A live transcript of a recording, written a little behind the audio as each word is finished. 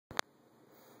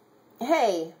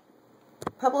Hey,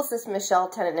 publicist Michelle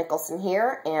Tennant Nicholson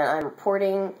here, and I'm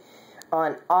reporting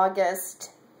on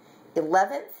August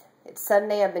 11th. It's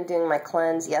Sunday. I've been doing my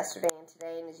cleanse yesterday and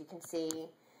today, and as you can see,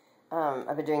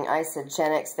 I've been doing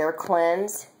Isagenix, their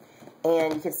cleanse,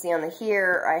 and you can see on the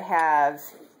here, I have,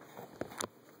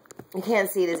 you can't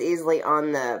see it as easily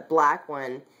on the black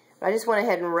one, but I just went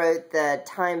ahead and wrote the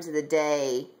times of the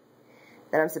day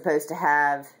that I'm supposed to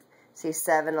have. See,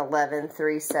 7, 11,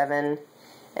 3, 7,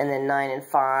 and then 9 and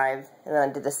 5, and then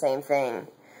I did the same thing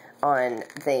on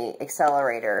the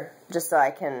accelerator, just so I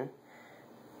can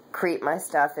create my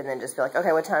stuff and then just be like,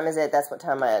 okay, what time is it? That's what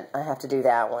time I have to do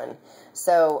that one.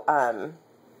 So,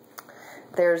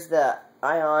 there's the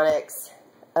Isagenix,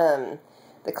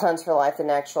 the Cleanse for Life, the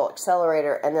Natural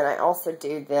Accelerator, and then I also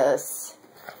do this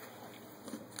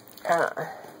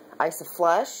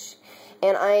Isoflush,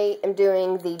 and I am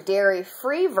doing the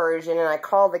dairy-free version, and I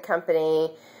called the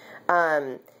company,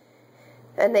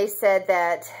 and they said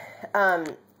that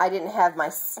I didn't have my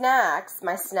snacks.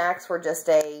 My snacks were just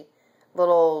a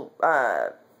little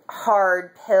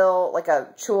hard pill, like a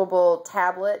chewable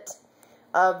tablet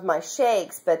of my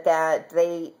shakes, but that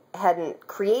they hadn't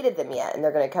created them yet, and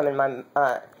they're going to come in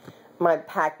my my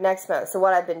pack next month. So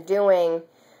what I've been doing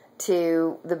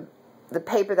to the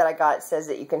paper that I got says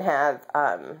that you can have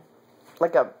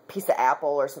like a piece of apple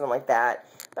or something like that.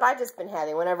 But I've just been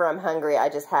having, whenever I'm hungry, I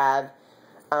just have,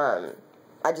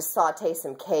 I just saute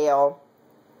some kale,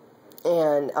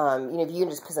 and, you know, you can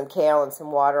just put some kale and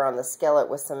some water on the skillet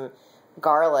with some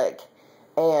garlic,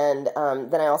 and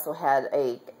then I also had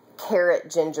a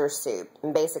carrot ginger soup,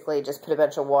 and basically just put a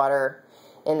bunch of water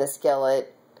in the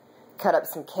skillet, cut up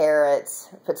some carrots,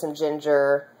 put some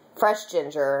ginger, fresh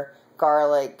ginger,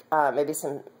 garlic, maybe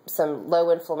some low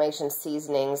inflammation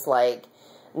seasonings like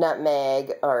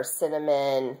nutmeg or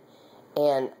cinnamon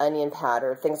and onion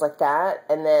powder, things like that.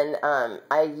 And then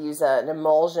I use an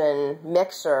emulsion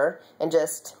mixer and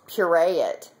just puree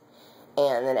it,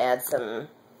 and then add some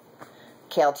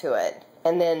kale to it.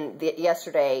 And then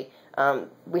yesterday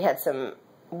we had some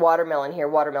watermelon here.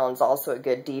 Watermelon's also a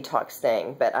good detox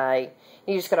thing, but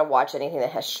you just gotta watch anything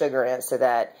that has sugar in it so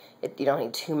that you don't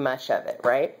need too much of it,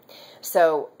 right?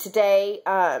 So today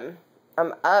I'm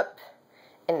up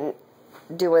and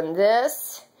doing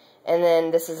this, and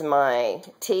then this is my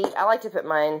tea. I like to put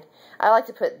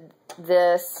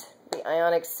this, the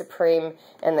Isagenix Supreme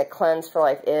and the Cleanse for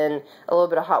Life, in a little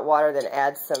bit of hot water, then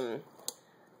add some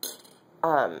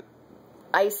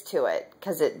ice to it,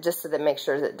 because just so that it makes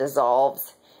sure that it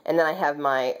dissolves. And then I have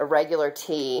my regular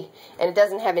tea, and it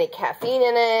doesn't have any caffeine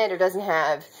in it, or doesn't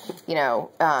have, you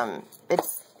know,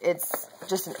 it's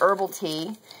just an herbal tea,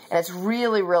 and it's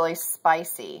really, really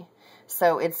spicy.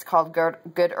 So it's called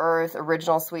Good Earth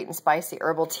Original Sweet and Spicy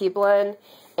Herbal Tea Blend,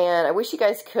 and I wish you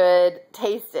guys could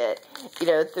taste it, you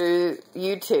know, through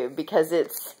YouTube, because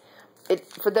it's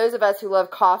for those of us who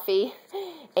love coffee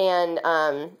and,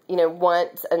 you know,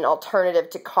 want an alternative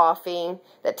to coffee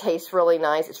that tastes really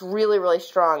nice. It's really, really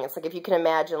strong. It's like, if you can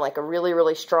imagine, like a really,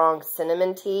 really strong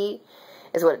cinnamon tea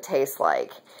is what it tastes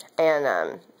like.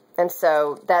 And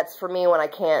so that's for me when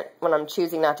I'm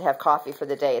choosing not to have coffee for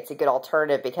the day. It's a good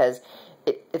alternative because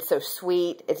it's so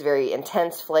sweet, it's very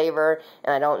intense flavor,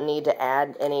 and I don't need to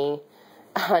add any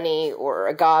honey or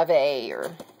agave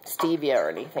or stevia or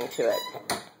anything to it.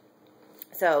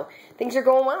 So things are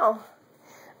going well.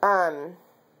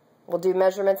 We'll do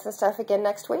measurements and stuff again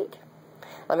next week.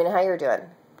 Let me know how you're doing.